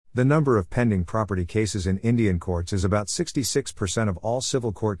The number of pending property cases in Indian courts is about 66% of all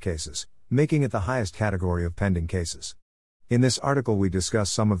civil court cases, making it the highest category of pending cases. In this article we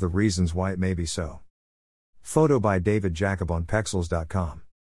discuss some of the reasons why it may be so. Photo by David Jacob on Pexels.com.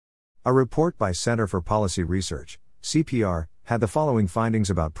 A report by Center for Policy Research, CPR, had the following findings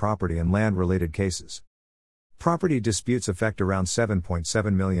about property and land-related cases. Property disputes affect around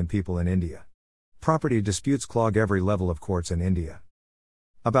 7.7 million people in India. Property disputes clog every level of courts in India.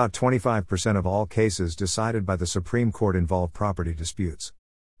 About 25% of all cases decided by the Supreme Court involve property disputes.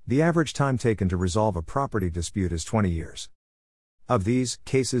 The average time taken to resolve a property dispute is 20 years. Of these,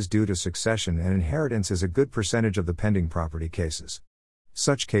 cases due to succession and inheritance is a good percentage of the pending property cases.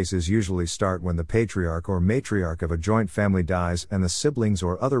 Such cases usually start when the patriarch or matriarch of a joint family dies and the siblings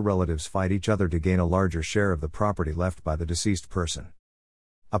or other relatives fight each other to gain a larger share of the property left by the deceased person.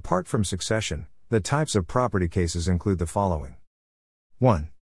 Apart from succession, the types of property cases include the following. 1.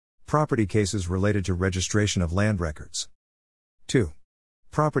 Property cases related to registration of land records. 2.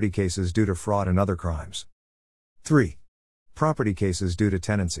 Property cases due to fraud and other crimes. 3. Property cases due to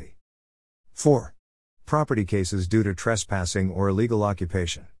tenancy. 4. Property cases due to trespassing or illegal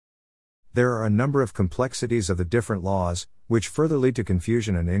occupation. There are a number of complexities of the different laws, which further lead to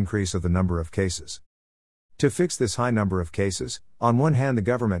confusion and increase of the number of cases. To fix this high number of cases, on one hand the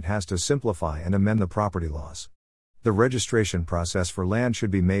government has to simplify and amend the property laws. The registration process for land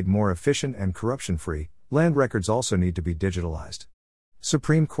should be made more efficient and corruption-free. Land records also need to be digitalized.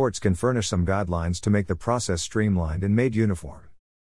 Supreme Courts can furnish some guidelines to make the process streamlined and made uniform.